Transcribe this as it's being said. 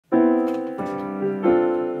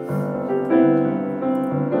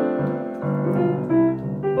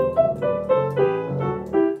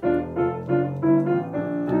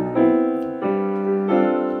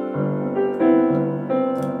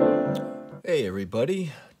Hey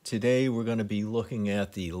everybody, today we're going to be looking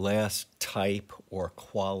at the last type or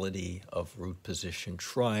quality of root position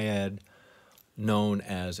triad known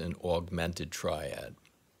as an augmented triad.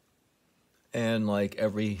 And like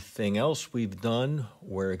everything else we've done,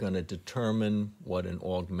 we're going to determine what an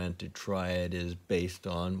augmented triad is based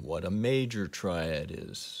on what a major triad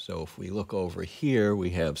is. So if we look over here,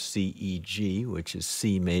 we have CEG, which is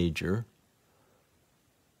C major.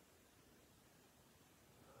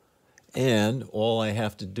 And all I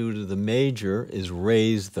have to do to the major is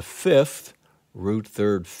raise the fifth, root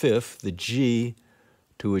third fifth, the G,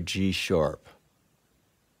 to a G sharp.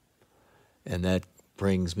 And that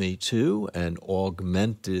brings me to an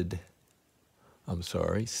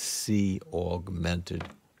C augmented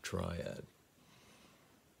triad.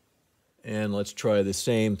 And let's try the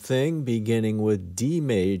same thing, beginning with D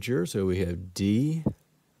major. So we have D,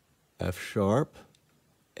 F sharp,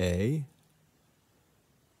 A.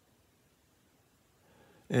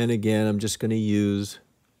 And again, I'm just going to use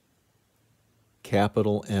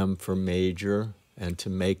capital M for major. And to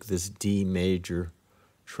make this D major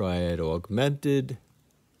triad augmented,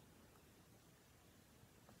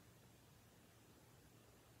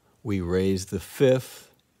 we raise the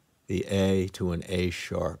fifth, the A, to an A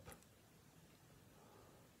sharp.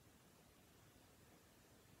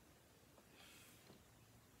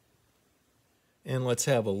 And let's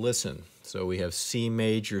have a listen. So we have C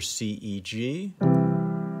major, C, E, G.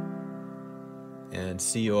 And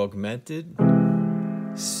C augmented,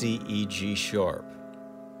 C, E, G sharp.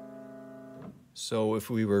 So if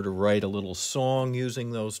we were to write a little song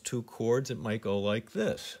using those two chords, it might go like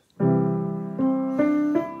this.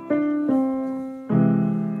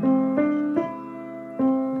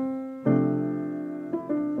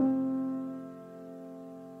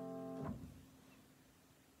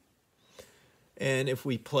 And if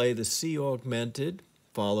we play the C augmented,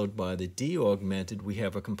 followed by the D augmented, we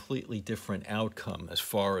have a completely different outcome as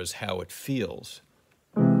far as how it feels.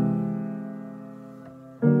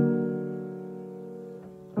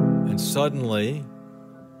 And suddenly,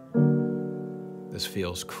 this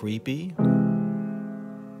feels creepy,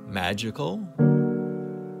 magical,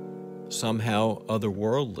 somehow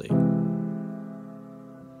otherworldly.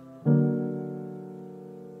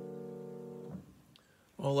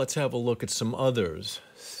 Well, let's have a look at some others.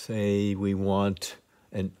 Say we want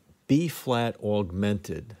an B flat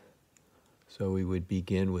augmented. So we would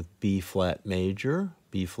begin with B flat major,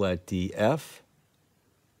 B flat D F.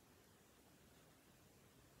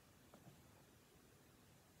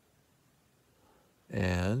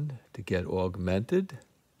 And to get augmented,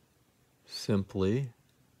 simply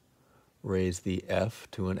raise the F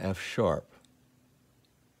to an F sharp.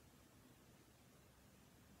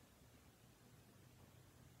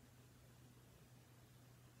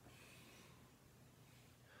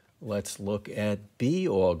 Let's look at B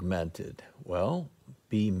augmented. Well,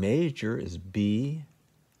 B major is B,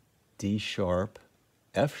 D sharp,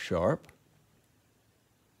 F sharp.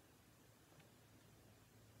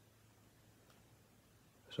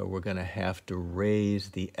 So we're going to have to raise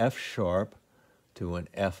the F sharp to an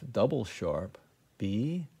F double sharp,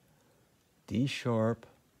 B, D sharp,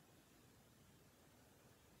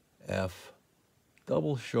 F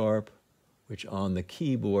double sharp, which on the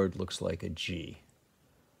keyboard looks like a G.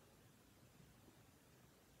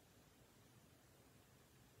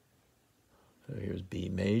 So here's B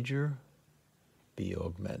major, B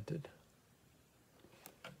augmented.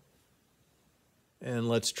 And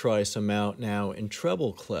let's try some out now in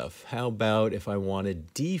treble clef. How about if I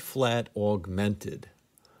wanted D flat augmented?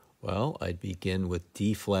 Well, I'd begin with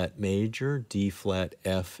D flat major, D flat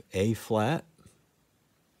F, A flat.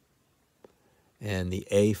 And the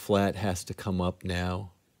A flat has to come up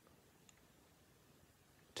now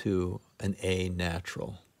to an A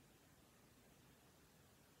natural.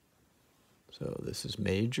 So this is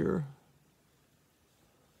major.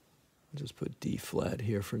 I'll just put D flat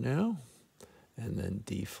here for now. And then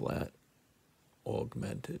D flat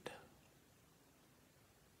augmented.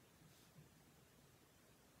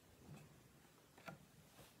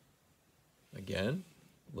 Again,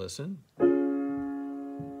 listen.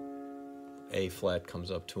 A flat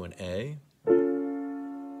comes up to an A.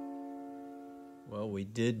 Well, we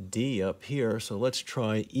did D up here, so let's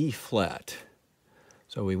try E flat.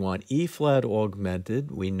 So we want E flat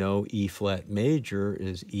augmented. We know E flat major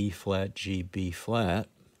is E flat, G, B flat.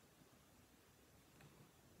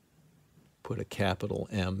 Put a capital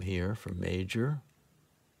M here for major.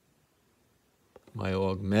 My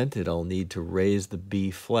augmented, I'll need to raise the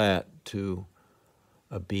B flat to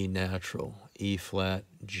a B natural. E flat,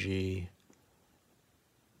 G,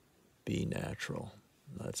 B natural.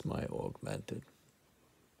 That's my augmented.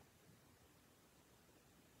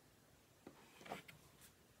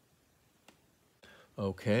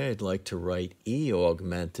 Okay, I'd like to write E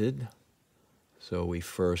augmented. So we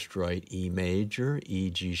first write E major, E,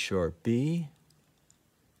 G sharp, B.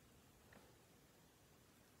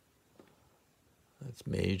 That's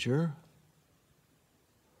major.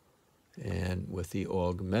 And with the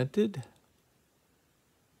augmented,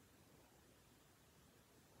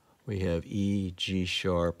 we have E, G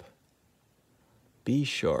sharp, B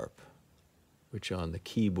sharp, which on the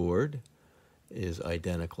keyboard is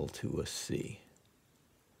identical to a C,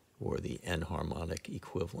 or the enharmonic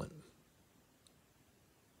equivalent.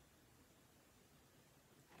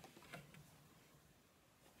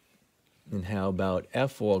 And how about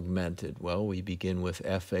F augmented? Well, we begin with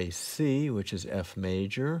FAC, which is F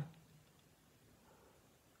major.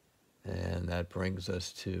 And that brings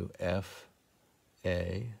us to F,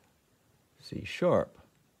 A, C sharp.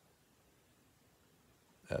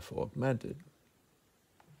 F augmented.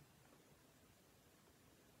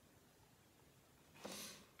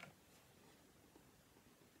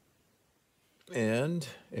 And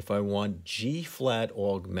if I want G flat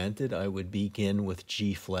augmented, I would begin with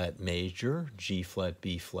G flat major, G flat,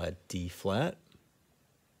 B flat, D flat.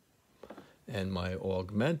 And my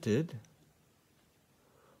augmented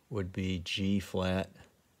would be G flat,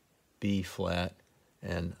 B flat,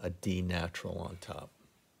 and a D natural on top.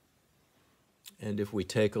 And if we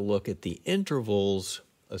take a look at the intervals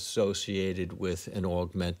associated with an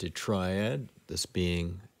augmented triad, this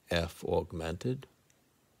being F augmented,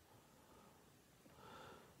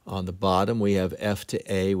 on the bottom, we have F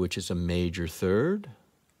to A, which is a major third.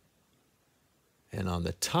 And on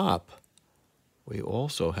the top, we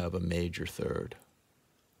also have a major third.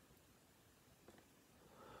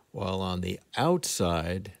 While on the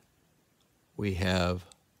outside, we have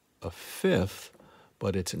a fifth,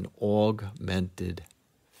 but it's an augmented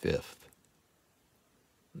fifth.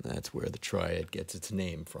 And that's where the triad gets its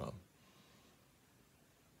name from.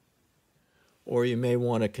 Or you may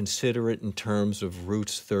want to consider it in terms of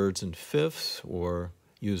roots, thirds, and fifths, or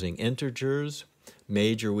using integers.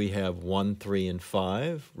 Major, we have 1, 3, and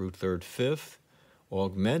 5, root, third, fifth.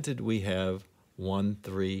 Augmented, we have 1,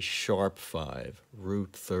 3, sharp 5,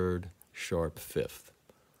 root, third, sharp, fifth.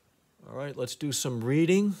 All right, let's do some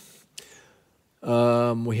reading.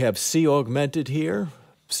 We have C augmented here.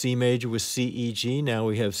 C major was C, E, G. Now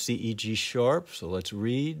we have C, E, G sharp. So let's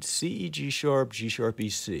read C, E, G sharp, G sharp, E,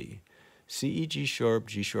 C. C, E, G sharp,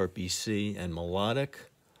 G sharp, E, C, and melodic,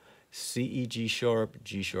 C, E, G sharp,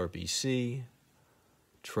 G sharp, E, C,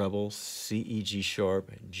 treble, C, E, G sharp,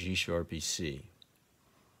 G sharp, E, C.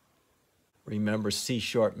 Remember, C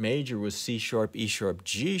sharp major was C sharp, E sharp,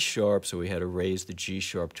 G sharp, so we had to raise the G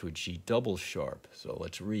sharp to a G double sharp. So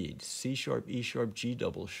let's read C sharp, E sharp, G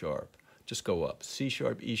double sharp. Just go up. C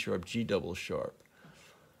sharp, E sharp, G double sharp.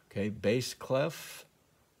 Okay, bass clef,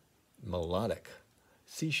 melodic.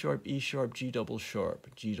 C sharp, E sharp, G double sharp,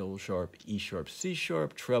 E sharp, C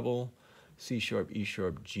sharp, treble, C sharp, E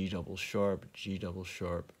sharp, G double sharp,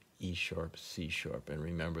 E sharp, C sharp. And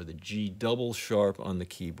remember, the G double sharp on the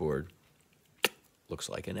keyboard looks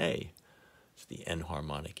like an A. It's the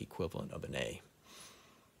enharmonic equivalent of an A.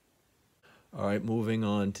 All right, moving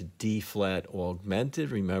on to D flat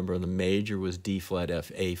augmented. Remember, the major was D flat,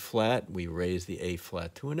 F, A flat. We raised the A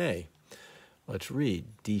flat to an A. Let's read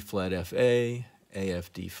D flat, F, A,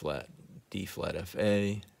 F, D flat, F,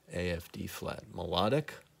 A, F, D flat.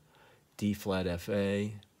 Melodic, D flat, F,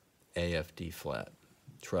 A, F, D flat.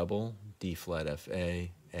 Treble, D flat, F,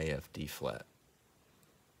 A, F, D flat.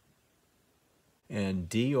 And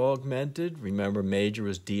D augmented, remember major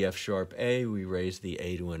was D, F sharp, A. We raised the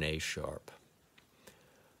A to an A sharp.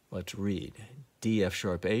 Let's read D, F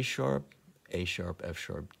sharp, F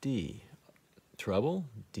sharp, D. Treble,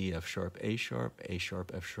 D, F sharp, F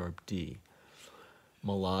sharp, D.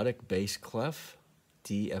 Melodic, bass clef,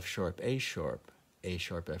 D, F sharp, F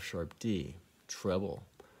sharp, D. Treble,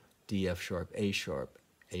 D, F sharp, F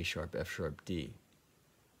sharp, D.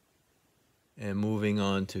 And moving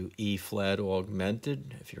on to E flat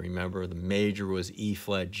augmented, if you remember, the major was E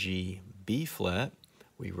flat, G, B flat.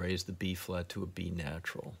 We raised the B flat to a B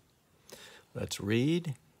natural. Let's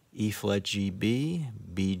read E flat, G, B,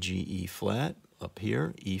 G, E flat. Up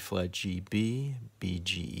here, E flat, G, B,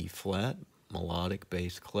 G, E flat. Melodic,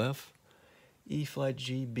 bass clef, E flat,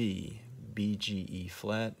 G, B, G, E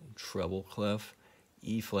flat. Treble clef,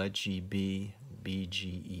 E flat, G, B,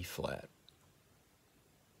 G, E flat.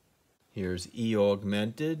 Here's E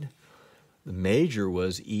augmented. The major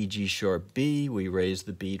was E, G sharp, B. We raised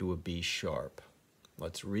the B to a B sharp.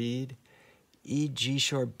 Let's read E, G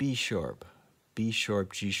sharp, B sharp, G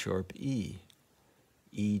sharp, E.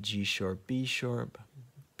 E, G sharp, B sharp,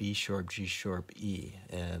 G sharp, E.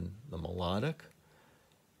 And the melodic,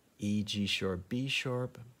 E, G sharp, B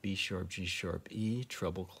sharp, B sharp, G sharp, E,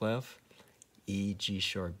 treble clef, E, G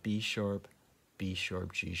sharp, B sharp, B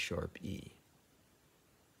sharp, G sharp, E.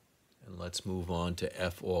 And let's move on to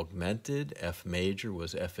F augmented. F major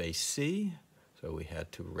was F A C, so we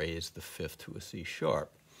had to raise the fifth to a C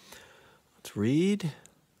sharp. Let's read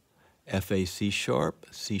F A C sharp,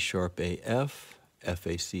 C sharp A F, F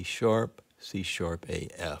A C sharp, C sharp A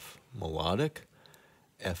F. Melodic,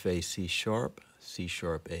 F A C sharp, C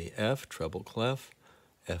sharp A F, treble clef,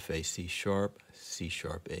 F A C sharp, C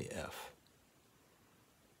sharp A F.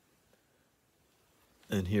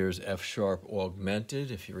 And here's F sharp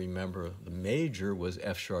augmented. If you remember, the major was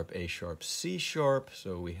F sharp, A sharp, C sharp,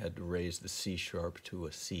 so we had to raise the C sharp to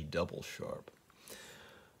a C double sharp.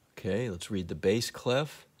 Okay, let's read the bass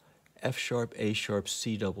clef. F sharp, A sharp,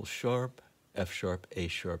 C double sharp, F sharp, A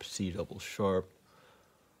sharp, C double sharp.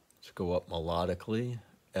 Let's go up melodically.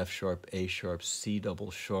 F sharp, A sharp, C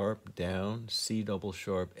double sharp, down, C double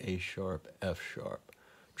sharp, A sharp, F sharp.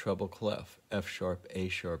 Treble clef, F sharp, A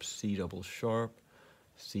sharp, C double sharp,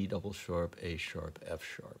 C double sharp, A sharp, F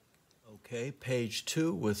sharp. Okay, page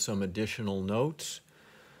 2 with some additional notes.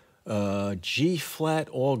 G flat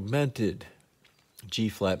augmented. G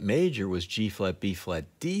flat major was G flat, B flat,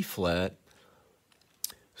 D flat.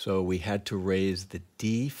 So we had to raise the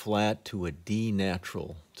D flat to a D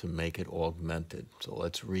natural to make it augmented. So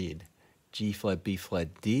let's read. G flat, B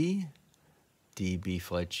flat, D, D, B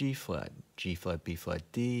flat, G flat, G flat, B flat,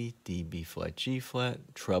 D, D, B flat, G flat,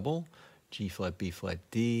 treble, G flat, B flat,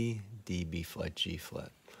 D, D, B flat, G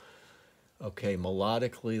flat. Okay,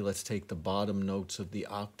 melodically, let's take the bottom notes of the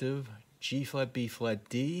octave. G flat, B flat,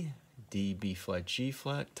 D, D, B flat, G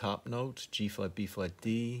flat. Top notes, G flat, B flat,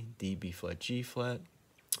 D, D, B flat, G flat.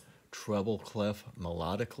 Treble clef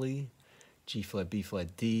melodically, G flat, B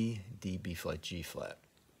flat, D, D, B flat, G flat.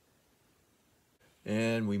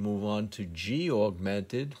 And we move on to G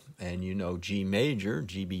augmented, and you know G major,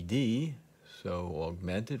 G, B, D. So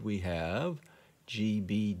augmented we have G,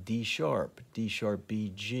 B, D sharp, D sharp,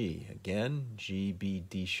 B, G. Again, G, B,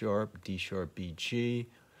 D sharp, D sharp, B, G.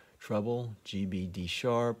 Treble, G, B, D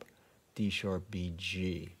sharp, D sharp, B,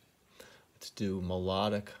 G. Let's do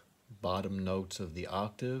melodic bottom notes of the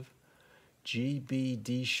octave. G, B,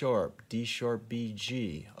 D sharp, B,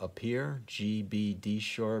 G. Up here, G, B, D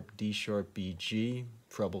sharp, B, G.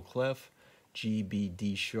 Treble clef, G, B,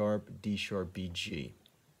 D sharp, B, G.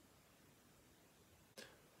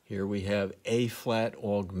 Here we have A flat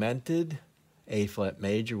augmented. A flat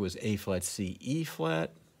major was A flat, C, E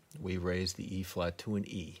flat. We raised the E flat to an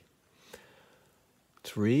E.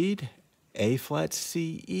 Let's read A flat,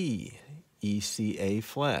 C, E, E, C, A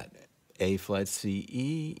flat. A flat, C,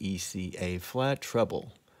 E, E, C, A flat,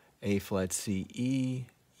 treble. A flat, C, E,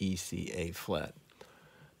 E, C, A flat.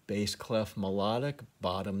 Bass clef melodic,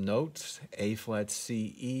 bottom notes. A flat,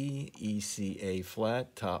 C, E, E, C, A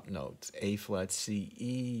flat, top notes. A flat, C,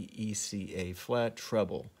 E, E, C, A flat,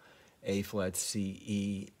 treble. A flat, C,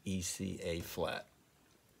 E, E, C, A flat.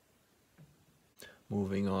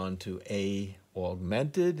 Moving on to A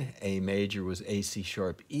augmented. A major was A, C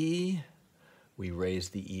sharp, E. We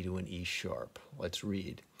raised the E to an E sharp. Let's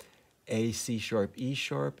read. A, C sharp, E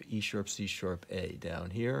sharp, E sharp, C sharp, A. Down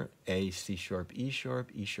here, A, C sharp, E sharp,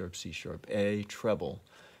 E sharp, C sharp, A. Treble.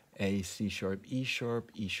 A, C sharp, E sharp,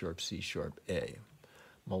 E sharp, C sharp, A.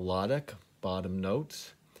 Melodic, bottom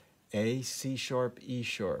notes. A, C sharp, E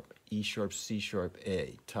sharp, E sharp, C sharp,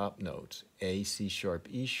 A. Top notes. A, C sharp,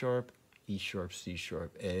 E sharp, E sharp, C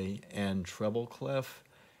sharp, A. And treble clef.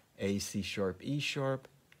 A, C sharp, E sharp,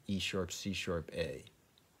 E sharp, C sharp, A.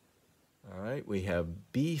 All right, we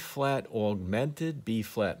have B flat augmented. B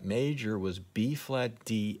flat major was B flat,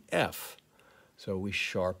 D, F. So we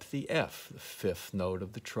sharp the F, the fifth note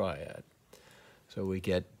of the triad. So we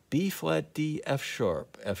get B flat, D, F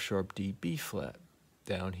sharp, D, B flat.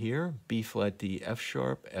 Down here, B flat, D, F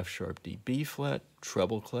sharp, D, B flat,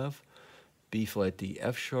 treble clef, B flat, D,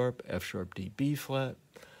 F sharp, D, B flat.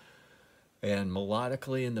 And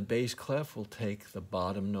melodically in the bass clef, we'll take the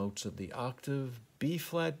bottom notes of the octave, B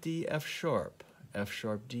flat, D, F sharp,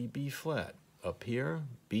 D, B flat. Up here,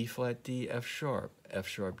 B flat, D, F sharp,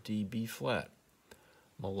 D, B flat.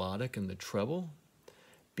 Melodic in the treble,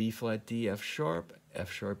 B flat, D, F sharp,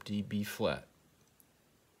 D, B flat.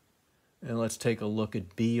 And let's take a look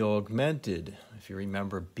at B augmented. If you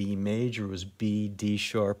remember, B major was B, D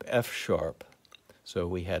sharp, F sharp. So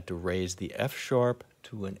we had to raise the F sharp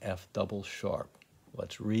to an F double sharp.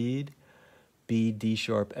 Let's read. B, D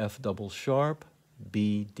sharp, F double sharp,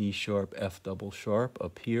 B, D sharp, F double sharp.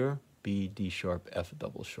 Up here, B, D sharp, F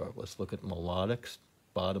double sharp. Let's look at melodics,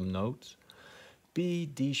 bottom notes. B,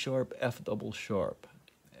 D sharp, F double sharp,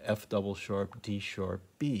 F double sharp, D sharp,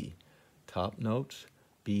 B. Top notes,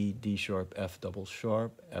 B, D sharp, F double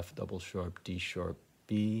sharp, D sharp,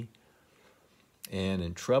 B. And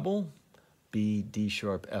in treble, B, D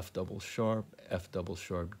sharp, F double sharp,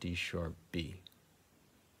 D sharp, B.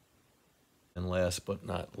 And last but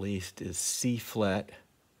not least is C flat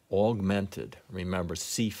augmented. Remember,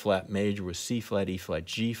 C flat major was C flat, E flat,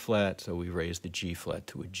 G flat, so we raised the G flat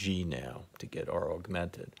to a G now to get our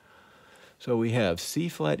augmented. So we have C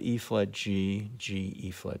flat, E flat, G, G,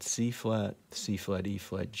 E flat, C flat, E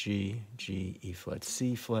flat, G, E flat,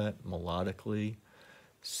 C flat, melodically,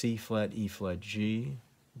 C flat, E flat, G,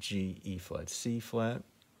 E flat, C flat,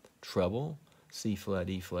 treble, C flat,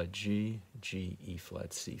 E flat, G, E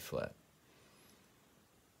flat, C flat.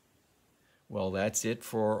 Well, that's it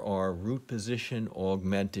for our root position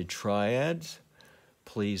augmented triads.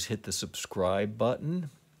 Please hit the subscribe button,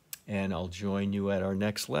 and I'll join you at our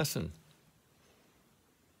next lesson.